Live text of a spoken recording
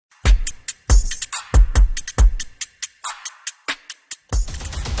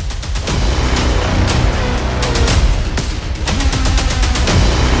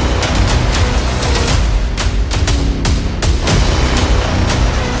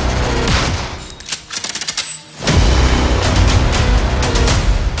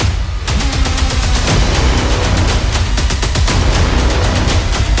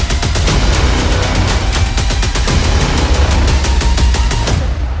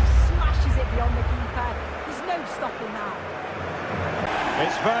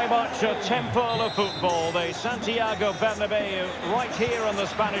It's a temple of football, the Santiago Bernabeu, right here in the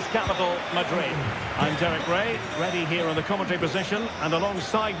Spanish capital, Madrid. I'm Derek Ray, ready here in the commentary position, and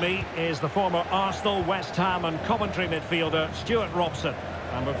alongside me is the former Arsenal, West Ham and Coventry midfielder, Stuart Robson.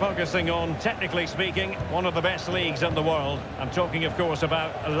 And we're focusing on, technically speaking, one of the best leagues in the world. I'm talking, of course,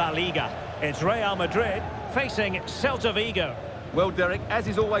 about La Liga. It's Real Madrid facing Celta Vigo. Well, Derek, as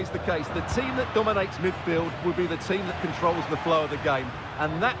is always the case, the team that dominates midfield will be the team that controls the flow of the game.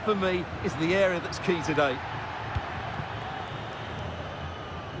 And that, for me, is the area that's key today.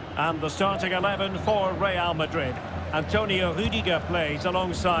 And the starting 11 for Real Madrid. Antonio Rudiger plays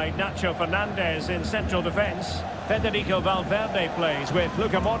alongside Nacho Fernandez in central defence. Federico Valverde plays with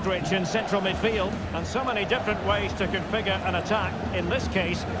Luka Modric in central midfield. And so many different ways to configure an attack. In this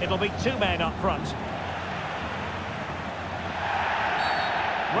case, it'll be two men up front.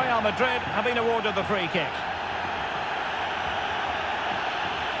 Real Madrid have been awarded the free kick.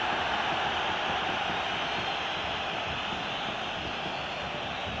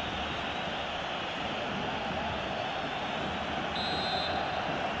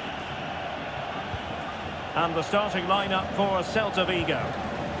 And the starting lineup for Celta Vigo.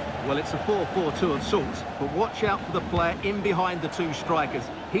 Well, it's a 4-4-2 of sorts, but watch out for the player in behind the two strikers.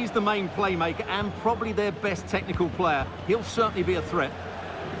 He's the main playmaker and probably their best technical player. He'll certainly be a threat.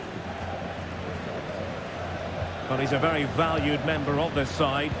 But he's a very valued member of this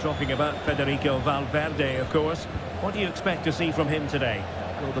side, talking about Federico Valverde, of course. What do you expect to see from him today?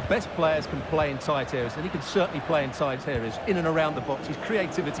 Well, the best players can play in tight areas, and he can certainly play in tight areas, in and around the box. His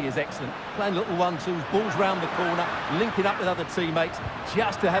creativity is excellent. Playing little one-twos, balls round the corner, linking up with other teammates,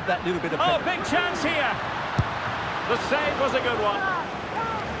 just to have that little bit of... Oh, big chance here! The save was a good one.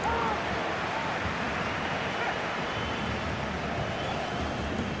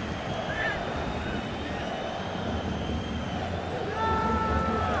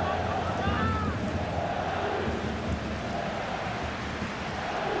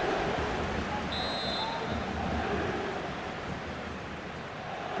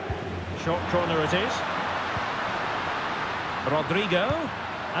 Short corner it is. Rodrigo,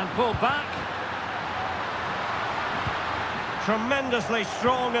 and pulled back. Tremendously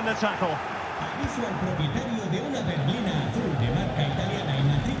strong in the tackle.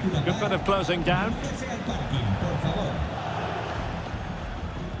 Good bit of closing down.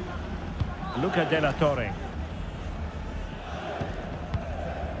 Luca de la Torre.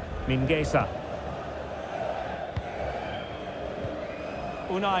 Mingueza.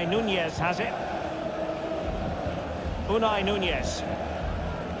 Unai Núñez has it. Unai Núñez.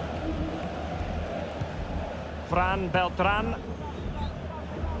 Fran Beltran.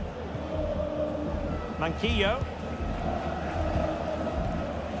 Manquillo.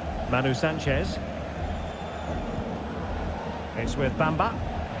 Manu Sanchez. It's with Bamba.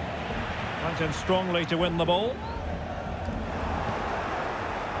 Went in strongly to win the ball.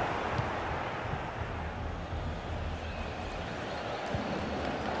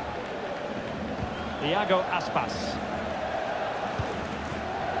 Iago Aspas.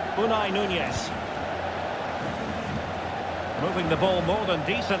 Unai Núñez. Moving the ball more than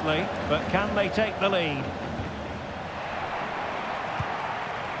decently, but can they take the lead?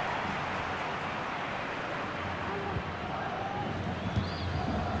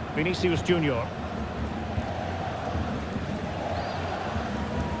 Vinicius Junior.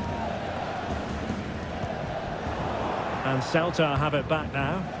 And Celta have it back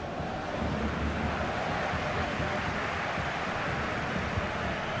now.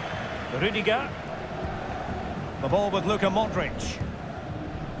 Rudiger. The ball with Luka Modric.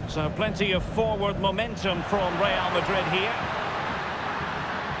 So plenty of forward momentum from Real Madrid here.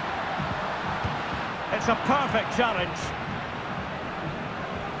 It's a perfect challenge.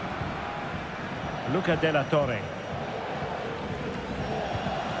 Luca de la Torre.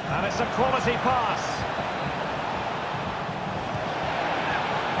 And it's a quality pass.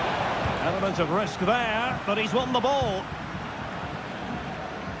 Element of risk there, but he's won the ball.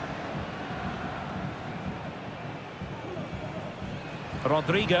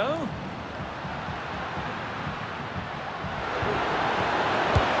 Rodrigo.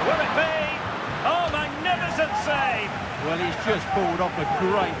 Will it be? Oh, magnificent save! Well, he's just pulled off a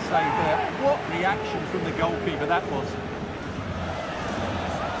great save there. What reaction from the goalkeeper that was.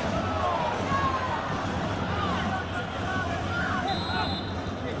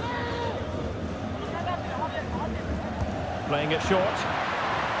 Playing it short.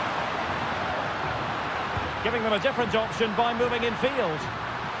 Giving them a different option by moving in field.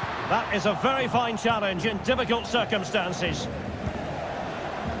 That is a very fine challenge in difficult circumstances.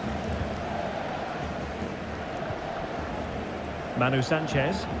 Manu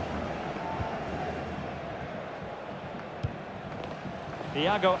Sanchez.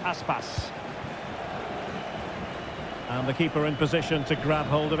 Iago Aspas. And the keeper in position to grab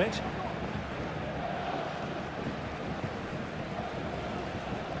hold of it.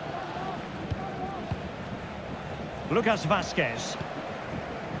 Lucas Vazquez.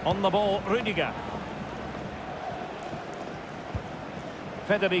 On the ball, Rudiger.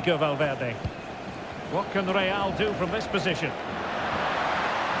 Federico Valverde. What can Real do from this position?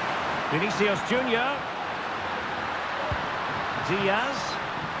 Vinicius Junior. Diaz.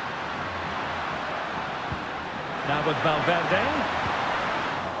 Now with Valverde.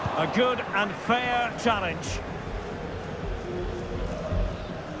 A good and fair challenge.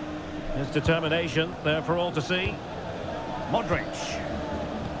 His determination there for all to see. Modric.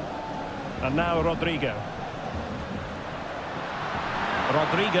 And now Rodrigo.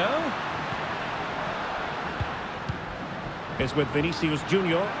 Rodrigo is with Vinicius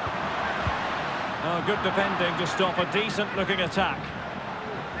Junior. Oh, good defending to stop a decent-looking attack.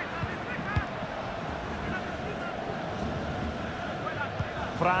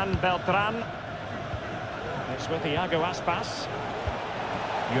 Fran Beltran. It's with Iago Aspas.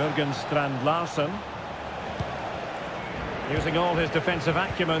 Jurgen Strand Larsen. Using all his defensive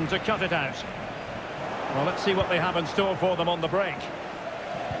acumen to cut it out. Well, let's see what they have in store for them on the break.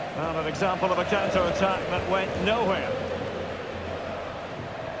 And an example of a counter-attack that went nowhere.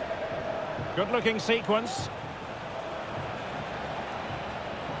 Good-looking sequence.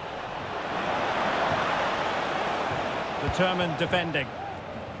 Determined defending.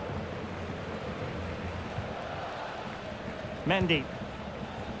 Mendy.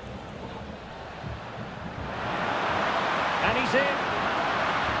 And he's in.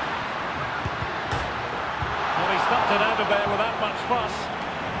 Well, he stopped it out of there without much fuss.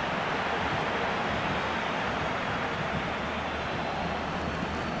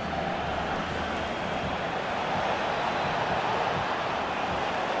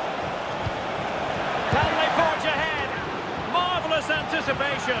 Can they forge ahead? Marvellous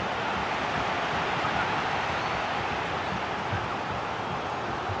anticipation.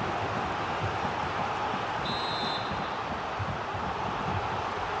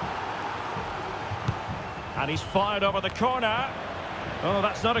 And he's fired over the corner. Oh,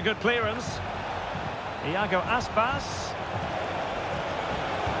 that's not a good clearance. Iago Aspas.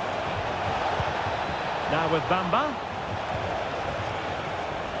 Now with Bamba.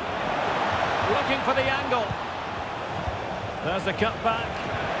 Looking for the angle. There's the cutback.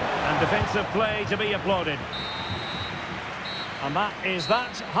 And defensive play to be applauded. And that is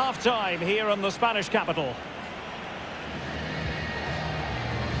that. Half-time here in the Spanish capital.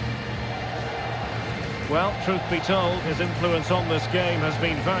 Well, truth be told, his influence on this game has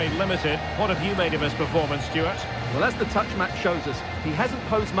been very limited. What have you made of his performance, Stuart? Well, as the touch match shows us, he hasn't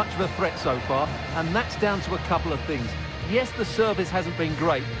posed much of a threat so far, and that's down to a couple of things. Yes, the service hasn't been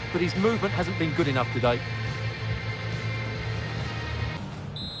great, but his movement hasn't been good enough today.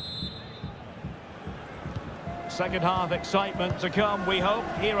 Second half excitement to come, we hope,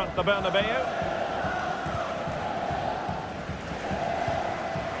 here at the Bernabeu.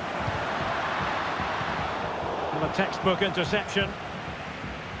 A textbook interception.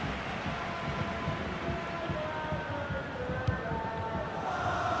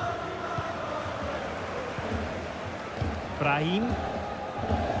 Brahim.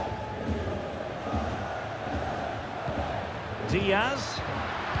 Diaz.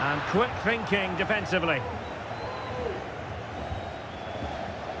 And quick thinking defensively.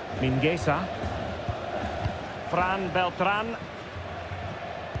 Mingueza. Fran Beltran.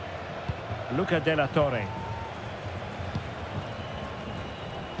 Luca de la Torre.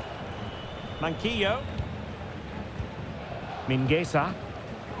 Manquillo. Mingueza.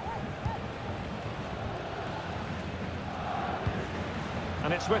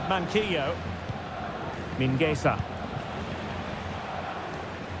 And it's with Manquillo. Mingueza.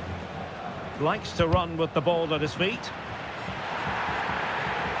 Likes to run with the ball at his feet.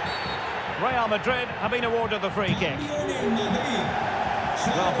 Real Madrid have been awarded the free kick.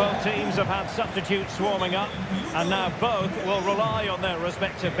 Well, both teams have had substitutes warming up, and now both will rely on their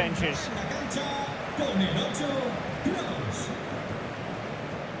respective benches.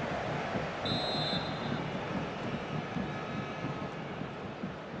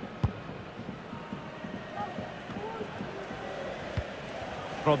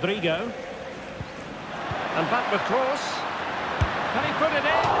 Rodrigo. And back with cross. Can he put it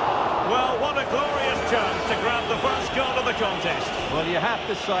in? Well, what a glorious chance to grab the first goal of the contest. Well, you have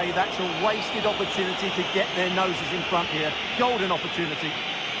to say that's a wasted opportunity to get their noses in front here. Golden opportunity.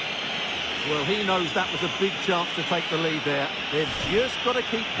 Well, he knows that was a big chance to take the lead there. They've just got to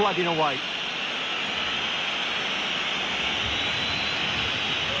keep plugging away.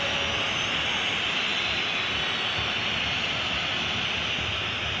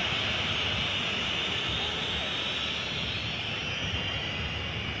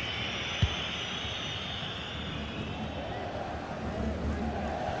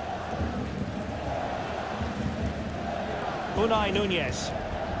 Unai Nunez.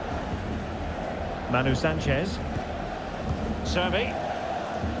 Manu Sanchez. Servi.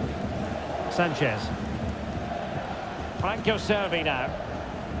 Sanchez. Franco Servi now.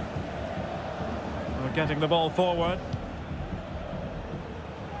 We're getting the ball forward.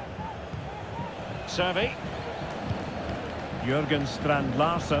 Servi. Jurgen Strand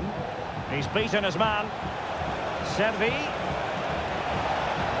Larsen. He's beaten his man. Servi.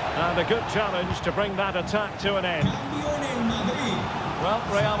 And a good challenge to bring that attack to an end. Well,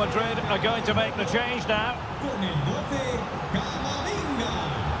 Real Madrid are going to make the change now.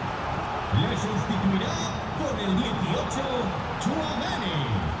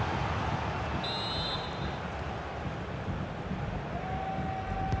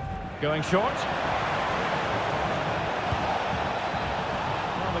 Going short.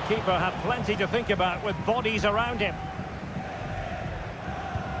 Well, the keeper had plenty to think about with bodies around him.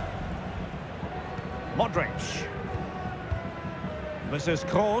 Modric. This is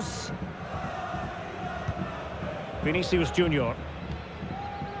Kroos. Vinicius Junior.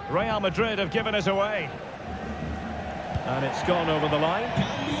 Real Madrid have given us away. And it's gone over the line.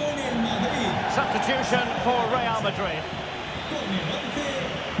 Substitution for Real Madrid.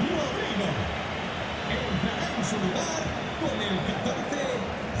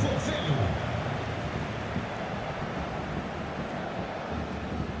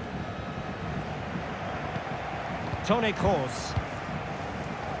 Toni Kroos.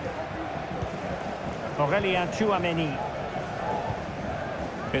 Aurelien Tchouameni.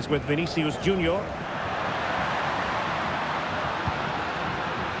 It's with Vinicius Junior.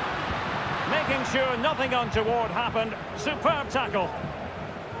 Making sure nothing untoward happened. Superb tackle.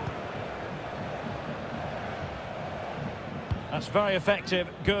 That's very effective.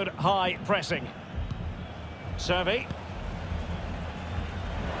 Good high pressing. Servi.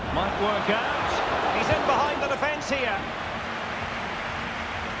 Might work out. He's in behind the defence here.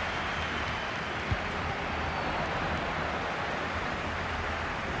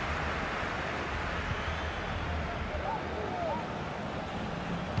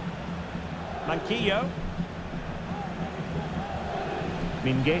 Manquillo.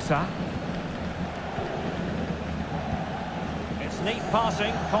 Mingueza. It's neat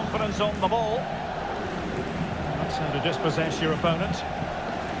passing, confidence on the ball. That's how to dispossess your opponent.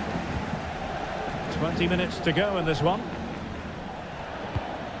 20 minutes to go in this one.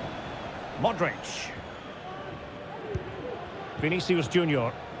 Modric. Vinicius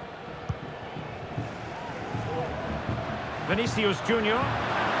Junior. Vinicius Junior.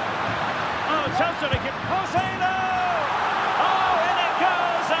 Oh, Celta to get Joselu! Oh, in it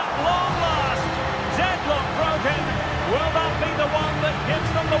goes at long last. Deadlock broken. Will that be the one that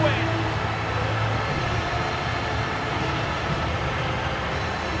gives them the win?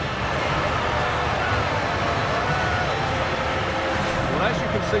 Well, as you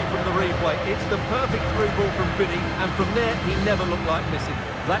can see from the replay, it's the perfect through ball from Vinny, and from there he never looked like missing.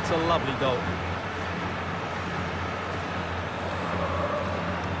 That's a lovely goal.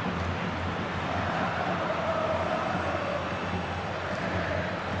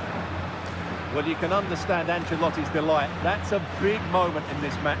 Well, you can understand Ancelotti's delight. That's a big moment in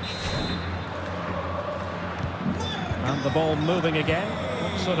this match. And the ball moving again.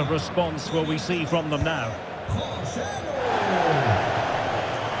 What sort of response will we see from them now?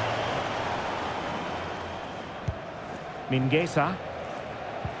 Mingueza.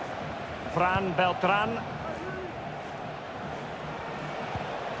 Fran Beltran.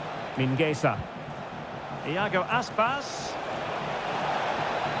 Mingueza. Iago Aspas.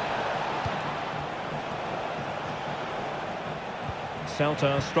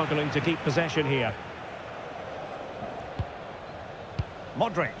 Celta struggling to keep possession here.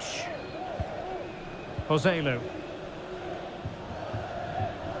 Modric. Joselu.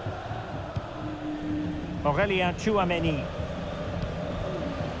 Aurelien Tchouameni.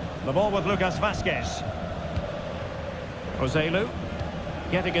 The ball with Lucas Vazquez. Joselu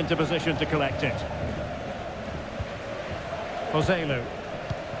getting into position to collect it. Joselu.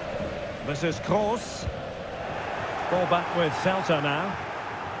 This is Kroos. Ball back with Celta now.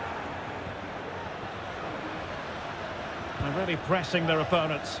 They're really pressing their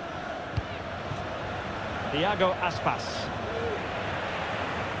opponents. Iago Aspas.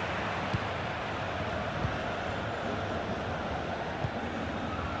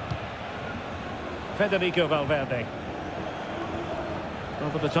 Federico Valverde.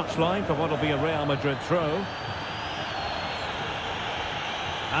 Over the touchline for what will be a Real Madrid throw.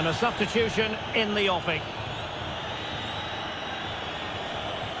 And a substitution in the offing.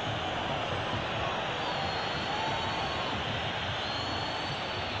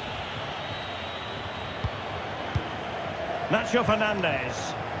 Nacho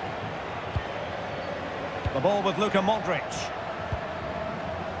Fernandez. The ball with Luka Modric.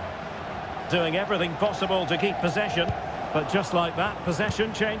 Doing everything possible to keep possession, but just like that,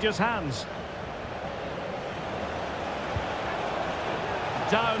 possession changes hands.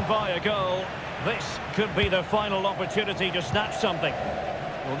 Down by a goal. This could be the final opportunity to snatch something.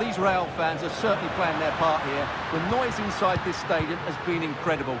 Well, these Real fans are certainly playing their part here. The noise inside this stadium has been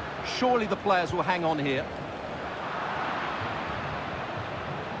incredible. Surely the players will hang on here.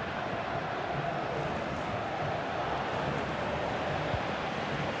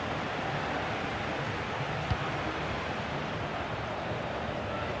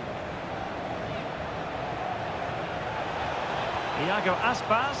 Iago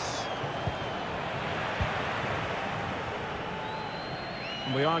Aspas.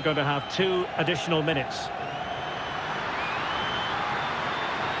 We are going to have 2 additional minutes.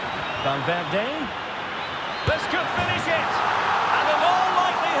 Valverde. This could finish it. And in all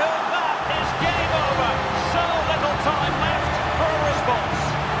likelihood, that is game over. So little time left for a response.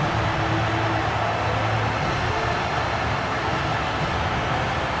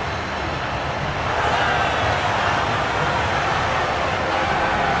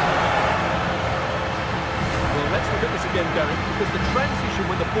 Again, Derek, because the transition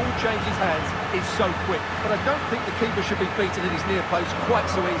when the ball changes hands is so quick. But I don't think the keeper should be beaten at his near post quite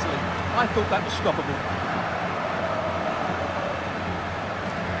so easily. I thought that was stoppable.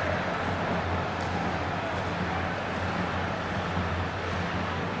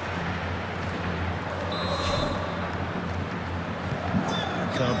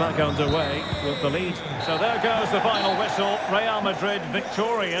 So back underway with the lead. So there goes the final whistle. Real Madrid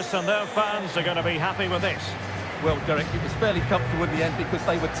victorious, and their fans are going to be happy with this. Well, Derek, it was fairly comfortable in the end because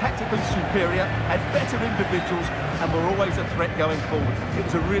they were tactically superior, had better individuals, and were always a threat going forward. It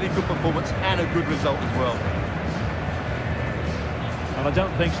was a really good performance and a good result as well. Well, I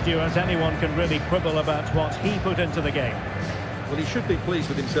don't think, Stuart, anyone can really quibble about what he put into the game. Well, he should be pleased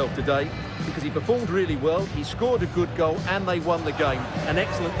with himself today because he performed really well, he scored a good goal, and they won the game. An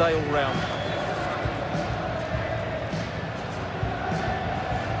excellent day all round.